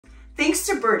Thanks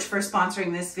to Birch for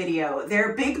sponsoring this video.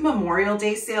 Their big Memorial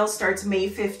Day sale starts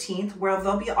May 15th, where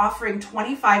they'll be offering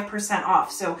 25%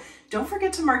 off, so don't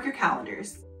forget to mark your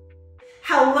calendars.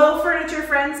 Hello furniture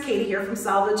friends, Katie here from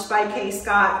Salvaged by K.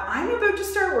 Scott. I'm about to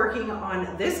start working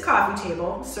on this coffee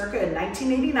table, circa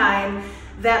 1989,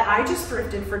 that I just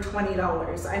thrifted for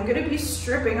 $20. I'm gonna be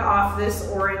stripping off this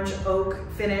orange oak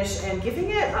finish and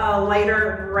giving it a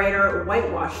lighter, brighter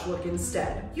whitewashed look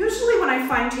instead. Usually when I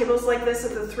find tables like this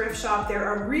at the thrift shop,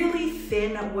 they're a really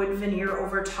thin wood veneer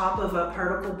over top of a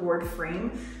particle board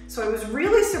frame. So I was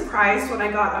really surprised when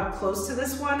I got up close to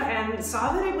this one and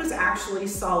saw that it was actually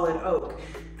solid oak.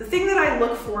 The thing that I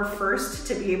look for first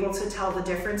to be able to tell the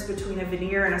difference between a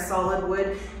veneer and a solid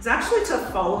wood is actually to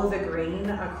follow the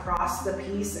grain across the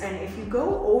piece. And if you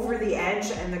go over the edge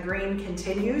and the grain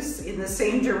continues in the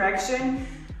same direction,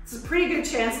 it's a pretty good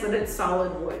chance that it's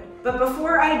solid wood. But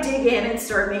before I dig in and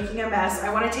start making a mess,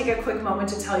 I want to take a quick moment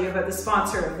to tell you about the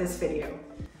sponsor of this video.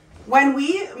 When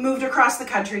we moved across the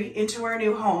country into our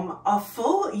new home a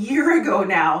full year ago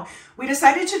now, we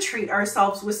decided to treat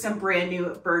ourselves with some brand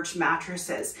new Birch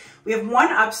mattresses. We have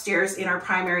one upstairs in our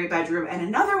primary bedroom and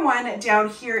another one down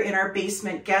here in our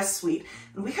basement guest suite.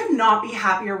 And we could not be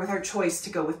happier with our choice to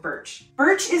go with Birch.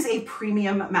 Birch is a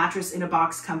premium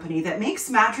mattress-in-a-box company that makes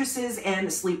mattresses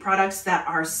and sleep products that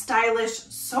are stylish,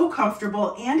 so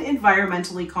comfortable, and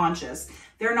environmentally conscious.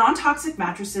 Their non-toxic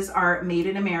mattresses are made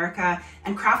in America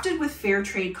and crafted with fair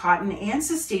trade cotton and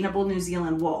sustainable New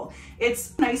Zealand wool.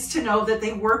 It's nice to know that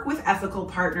they work with ethical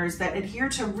partners that adhere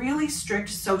to really strict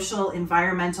social,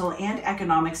 environmental, and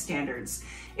economic standards.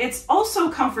 It's also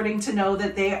comforting to know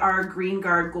that they are Green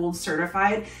Guard Gold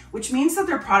certified, which means that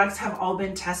their products have all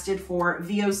been tested for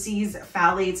VOCs,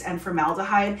 phthalates, and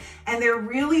formaldehyde, and they're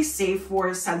really safe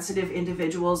for sensitive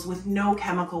individuals with no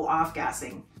chemical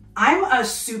off-gassing. I'm a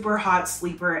super hot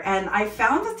sleeper, and I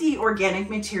found that the organic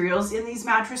materials in these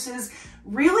mattresses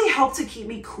really help to keep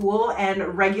me cool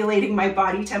and regulating my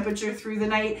body temperature through the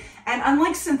night. And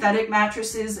unlike synthetic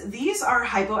mattresses, these are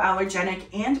hypoallergenic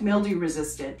and mildew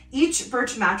resistant. Each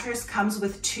Birch mattress comes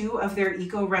with 2 of their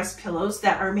Eco-Rest pillows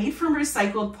that are made from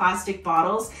recycled plastic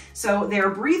bottles, so they're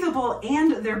breathable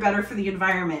and they're better for the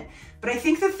environment. But I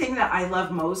think the thing that I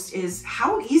love most is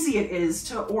how easy it is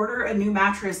to order a new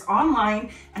mattress online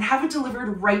and have it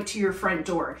delivered right to your front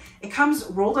door. It comes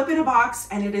rolled up in a box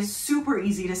and it is super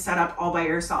easy to set up all by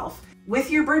yourself.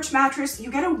 With your Birch mattress, you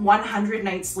get a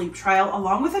 100-night sleep trial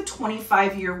along with a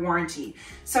 25-year warranty.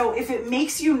 So if it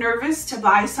makes you nervous to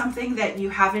buy something that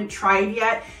you haven't tried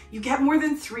yet, you get more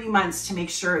than 3 months to make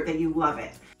sure that you love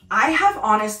it. I have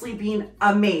honestly been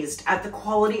amazed at the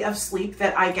quality of sleep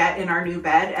that I get in our new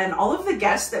bed, and all of the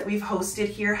guests that we've hosted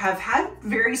here have had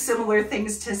very similar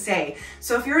things to say.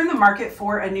 So if you're in the market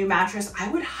for a new mattress,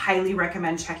 I would highly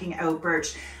recommend checking out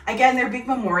Birch. Again, their big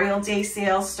Memorial Day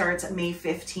sale starts May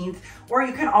 15th, or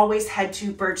you can always head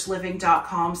to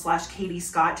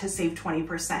birchliving.com/KatieScott to save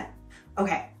 20%.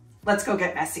 Okay, let's go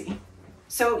get messy.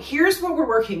 So here's what we're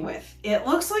working with. It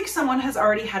looks like someone has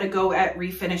already had a go at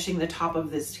refinishing the top of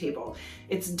this table.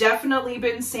 It's definitely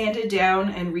been sanded down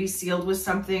and resealed with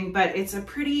something, but it's a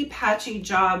pretty patchy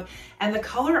job, and the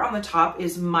color on the top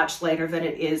is much lighter than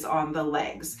it is on the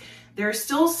legs. There are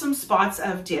still some spots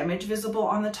of damage visible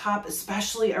on the top,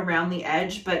 especially around the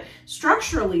edge, but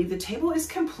structurally the table is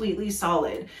completely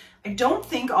solid. I don't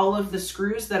think all of the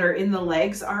screws that are in the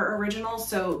legs are original,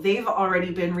 so they've already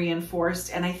been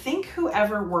reinforced, and I think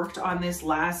whoever worked on this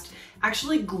last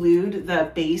actually glued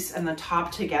the base and the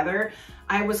top together.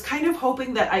 I was kind of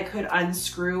hoping that I could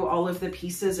unscrew all of the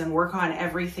pieces and work on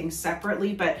everything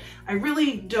separately, but I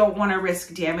really don't want to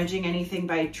risk damaging anything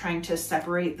by trying to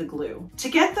separate the glue. To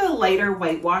get the lighter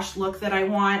whitewash look that I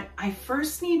want, I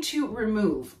first need to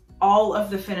remove all of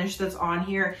the finish that's on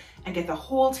here and get the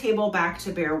whole table back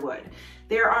to bare wood.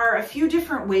 There are a few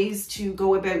different ways to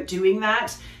go about doing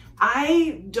that.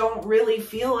 I don't really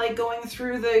feel like going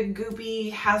through the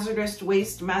goopy, hazardous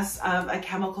waste mess of a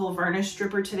chemical varnish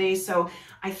stripper today, so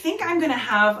I think I'm gonna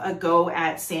have a go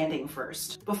at sanding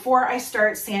first. Before I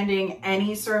start sanding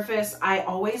any surface, I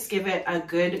always give it a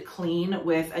good clean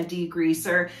with a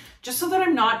degreaser, just so that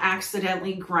I'm not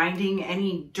accidentally grinding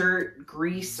any dirt,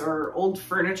 grease, or old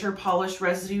furniture polish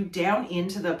residue down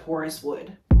into the porous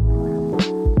wood.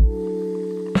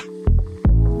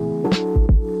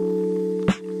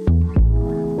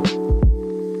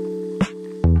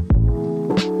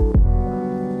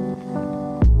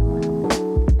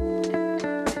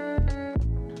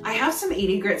 Some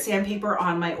 80 grit sandpaper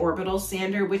on my Orbital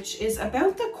sander, which is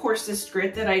about the coarsest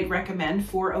grit that I'd recommend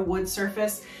for a wood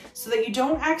surface, so that you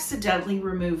don't accidentally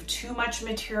remove too much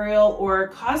material or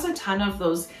cause a ton of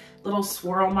those little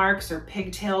swirl marks or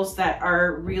pigtails that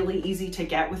are really easy to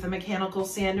get with a mechanical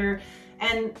sander.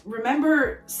 And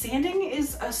remember, sanding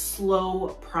is a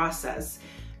slow process.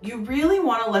 You really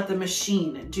want to let the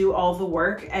machine do all the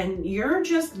work and you're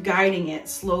just guiding it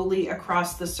slowly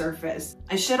across the surface.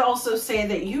 I should also say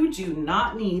that you do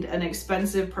not need an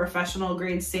expensive professional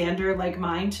grade sander like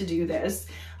mine to do this.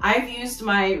 I've used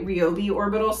my Ryobi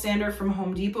Orbital sander from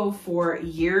Home Depot for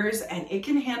years and it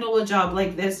can handle a job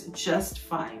like this just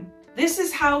fine. This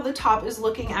is how the top is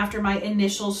looking after my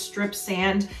initial strip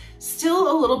sand.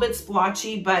 Still a little bit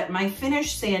splotchy, but my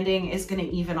finish sanding is going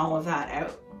to even all of that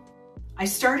out. I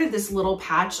started this little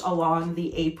patch along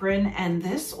the apron and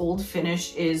this old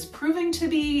finish is proving to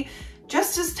be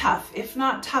just as tough, if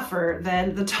not tougher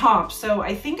than the top. So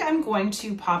I think I'm going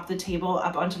to pop the table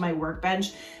up onto my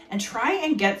workbench and try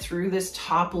and get through this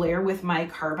top layer with my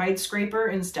carbide scraper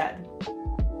instead.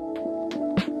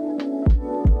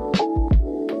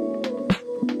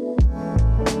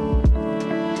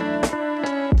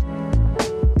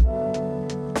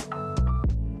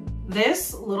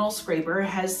 This little scraper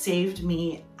has saved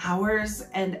me hours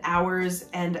and hours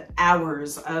and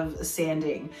hours of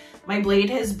sanding. My blade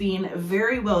has been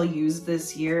very well used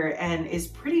this year and is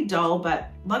pretty dull, but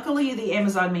luckily the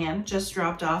Amazon man just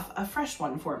dropped off a fresh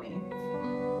one for me.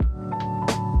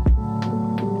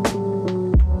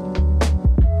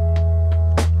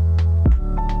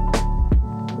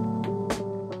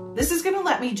 This is gonna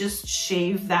let me just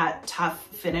shave that tough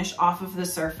finish off of the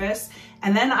surface,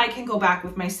 and then I can go back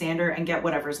with my sander and get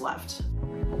whatever's left.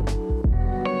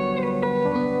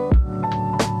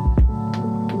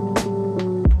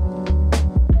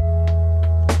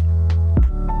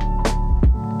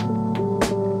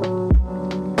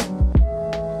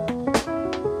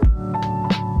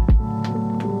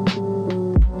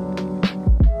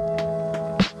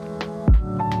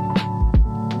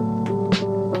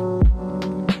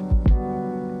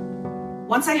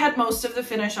 Once I had most of the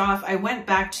finish off, I went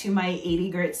back to my 80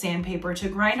 grit sandpaper to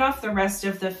grind off the rest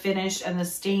of the finish and the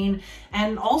stain,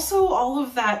 and also all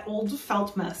of that old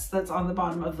felt mess that's on the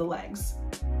bottom of the legs.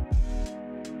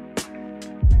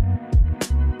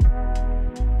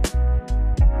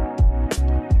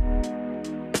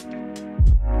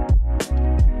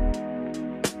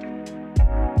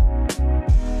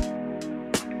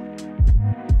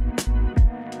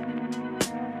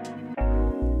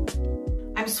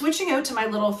 Switching out to my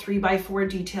little 3x4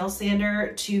 detail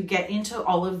sander to get into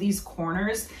all of these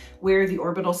corners where the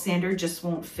Orbital sander just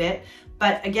won't fit.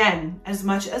 But again, as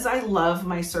much as I love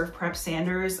my Surf Prep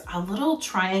sanders, a little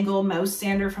triangle mouse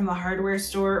sander from the hardware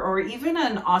store or even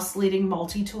an oscillating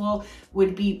multi-tool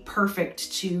would be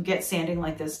perfect to get sanding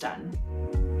like this done.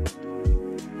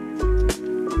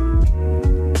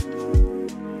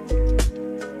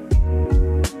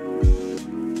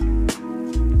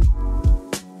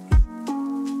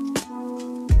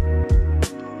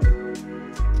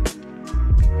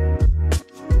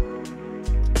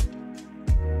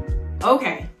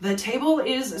 Okay, the table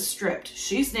is stripped,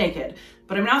 she's naked,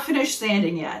 but I'm not finished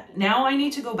sanding yet. Now I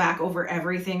need to go back over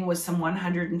everything with some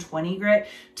 120 grit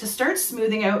to start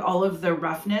smoothing out all of the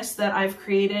roughness that I've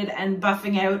created and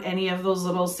buffing out any of those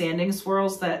little sanding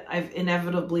swirls that I've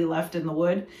inevitably left in the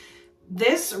wood.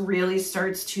 This really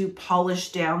starts to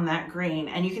polish down that grain,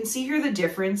 and you can see here the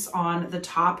difference on the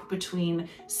top between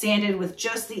sanded with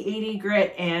just the 80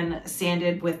 grit and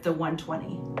sanded with the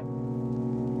 120.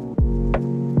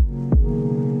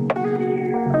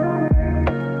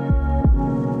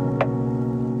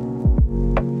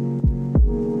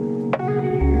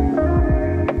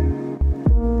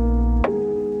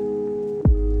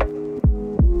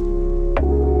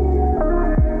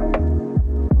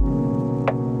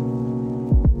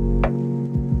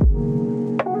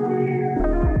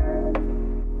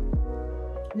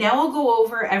 Now I'll go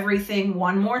over everything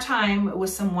one more time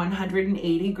with some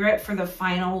 180 grit for the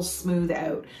final smooth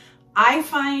out. I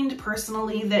find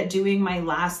personally that doing my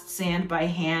last sand by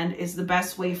hand is the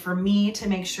best way for me to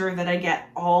make sure that I get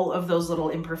all of those little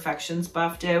imperfections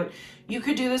buffed out. You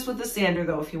could do this with the sander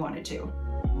though if you wanted to.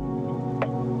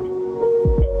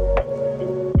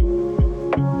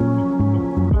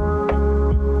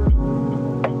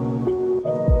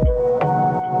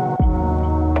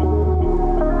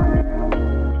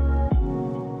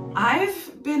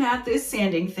 At this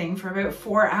sanding thing for about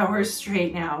 4 hours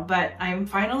straight now, but I'm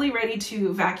finally ready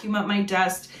to vacuum up my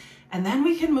dust and then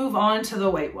we can move on to the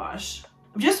whitewash.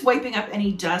 I'm just wiping up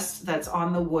any dust that's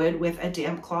on the wood with a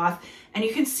damp cloth, and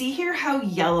you can see here how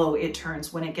yellow it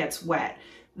turns when it gets wet.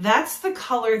 That's the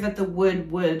color that the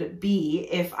wood would be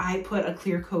if I put a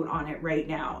clear coat on it right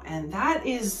now, and that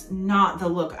is not the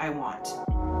look I want.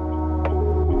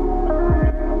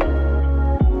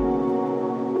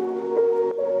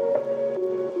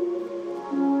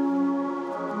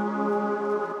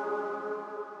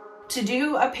 To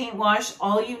do a paint wash,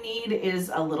 all you need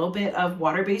is a little bit of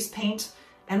water-based paint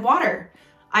and water.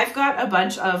 I've got a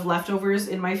bunch of leftovers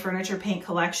in my furniture paint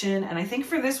collection, and I think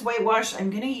for this whitewash, I'm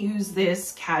gonna use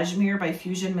this Cashmere by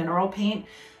Fusion Mineral Paint,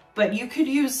 but you could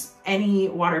use any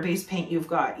water-based paint you've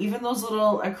got, even those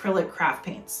little acrylic craft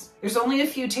paints. There's only a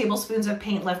few tablespoons of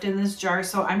paint left in this jar,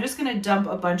 so I'm just gonna dump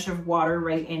a bunch of water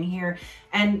right in here,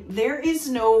 and there is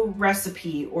no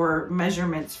recipe or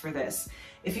measurements for this.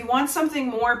 If you want something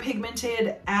more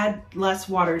pigmented, add less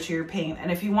water to your paint,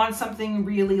 and if you want something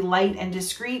really light and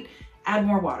discreet, add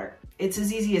more water. It's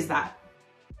as easy as that.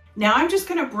 Now I'm just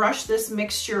gonna brush this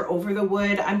mixture over the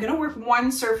wood. I'm gonna work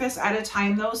one surface at a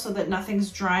time though, so that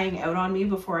nothing's drying out on me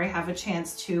before I have a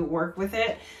chance to work with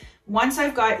it. Once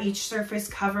I've got each surface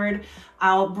covered,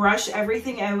 I'll brush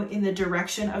everything out in the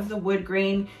direction of the wood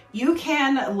grain. You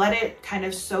can let it kind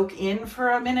of soak in for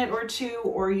a minute or two,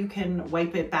 or you can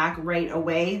wipe it back right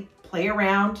away. Play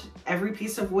around. Every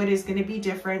piece of wood is gonna be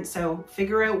different, so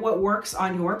figure out what works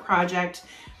on your project.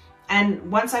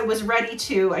 And once I was ready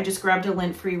to, I just grabbed a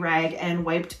lint-free rag and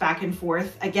wiped back and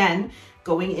forth, again,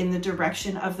 going in the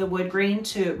direction of the wood grain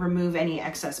to remove any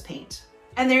excess paint.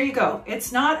 And there you go.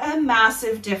 It's not a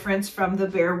massive difference from the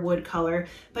Behr wood color,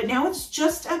 but now it's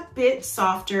just a bit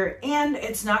softer and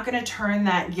it's not gonna turn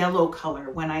that yellow color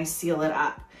when I seal it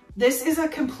up. This is a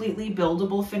completely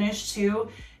buildable finish too.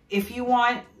 If you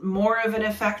want more of an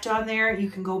effect on there, you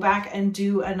can go back and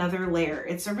do another layer.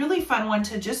 It's a really fun one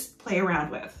to just play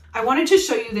around with. I wanted to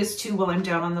show you this too while I'm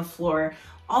down on the floor.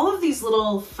 All of these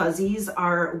little fuzzies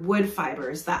are wood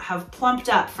fibers that have plumped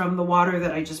up from the water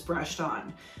that I just brushed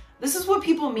on. This is what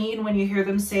people mean when you hear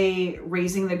them say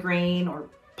raising the grain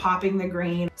or popping the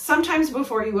grain. Sometimes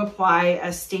before you apply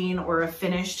a stain or a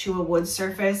finish to a wood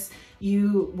surface,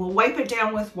 you will wipe it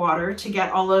down with water to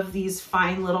get all of these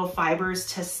fine little fibers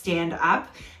to stand up,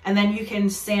 and then you can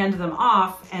sand them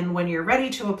off, and when you're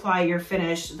ready to apply your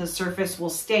finish, the surface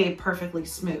will stay perfectly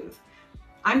smooth.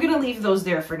 I'm gonna leave those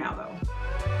there for now though.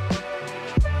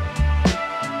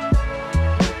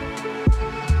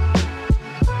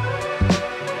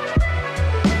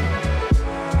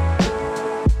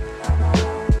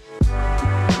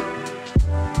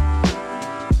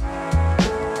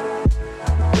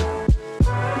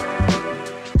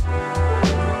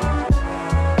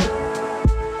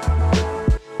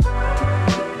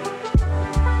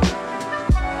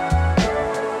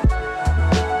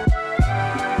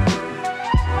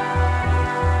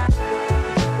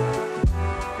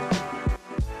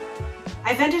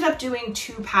 I've ended up doing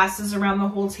 2 passes around the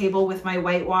whole table with my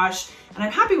whitewash, and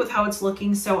I'm happy with how it's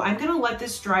looking, so I'm gonna let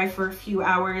this dry for a few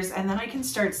hours and then I can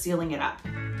start sealing it up.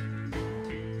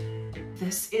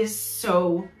 This is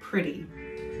so pretty.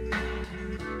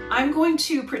 I'm going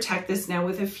to protect this now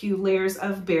with a few layers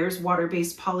of Behr's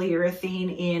water-based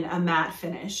polyurethane in a matte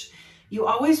finish. You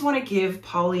always want to give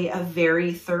poly a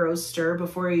very thorough stir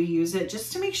before you use it,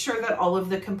 just to make sure that all of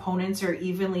the components are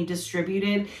evenly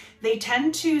distributed. They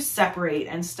tend to separate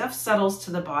and stuff settles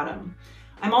to the bottom.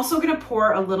 I'm also going to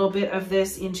pour a little bit of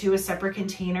this into a separate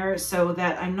container so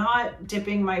that I'm not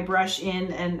dipping my brush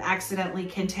in and accidentally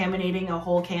contaminating a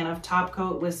whole can of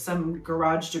Topcoat with some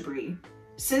garage debris.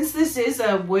 Since this is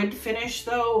a wood finish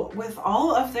though, with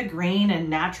all of the grain and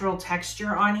natural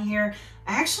texture on here,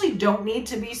 I actually don't need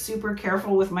to be super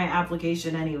careful with my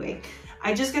application anyway.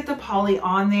 I just get the poly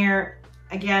on there,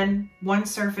 again, one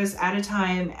surface at a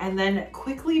time, and then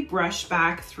quickly brush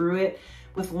back through it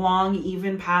with long,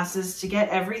 even passes to get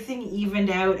everything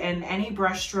evened out and any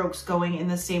brush strokes going in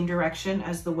the same direction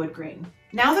as the wood grain.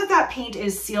 Now that that paint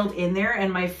is sealed in there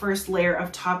and my first layer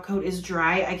of top coat is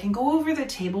dry, I can go over the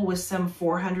table with some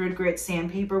 400 grit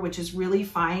sandpaper, which is really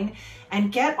fine,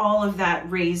 and get all of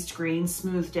that raised grain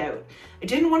smoothed out. I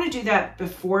didn't want to do that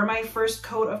before my first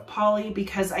coat of poly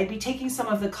because I'd be taking some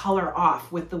of the color off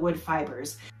with the wood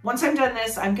fibers. Once I'm done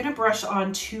this, I'm going to brush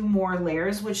on 2 more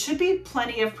layers, which should be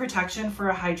plenty of protection for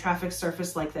a high traffic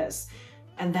surface like this.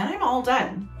 And then I'm all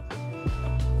done.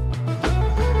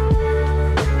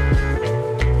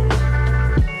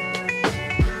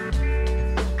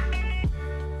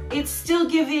 It's still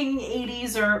giving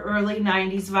 80s or early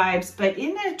 90s vibes, but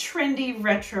in a trendy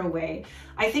retro way.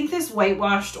 I think this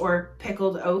whitewashed or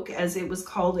pickled oak, as it was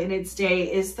called in its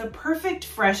day, is the perfect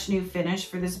fresh new finish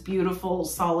for this beautiful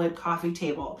solid coffee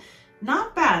table.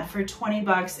 Not bad for 20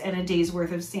 bucks and a day's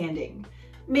worth of sanding.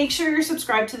 Make sure you're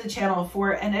subscribed to the channel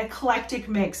for an eclectic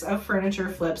mix of furniture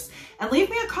flips, and leave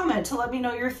me a comment to let me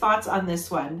know your thoughts on this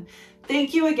one.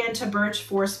 Thank you again to Birch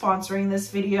for sponsoring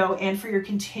this video and for your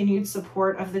continued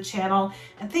support of the channel.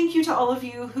 And thank you to all of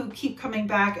you who keep coming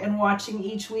back and watching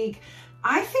each week.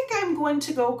 I think I'm going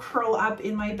to go curl up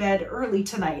in my bed early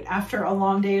tonight after a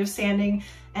long day of sanding,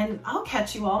 and I'll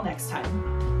catch you all next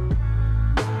time.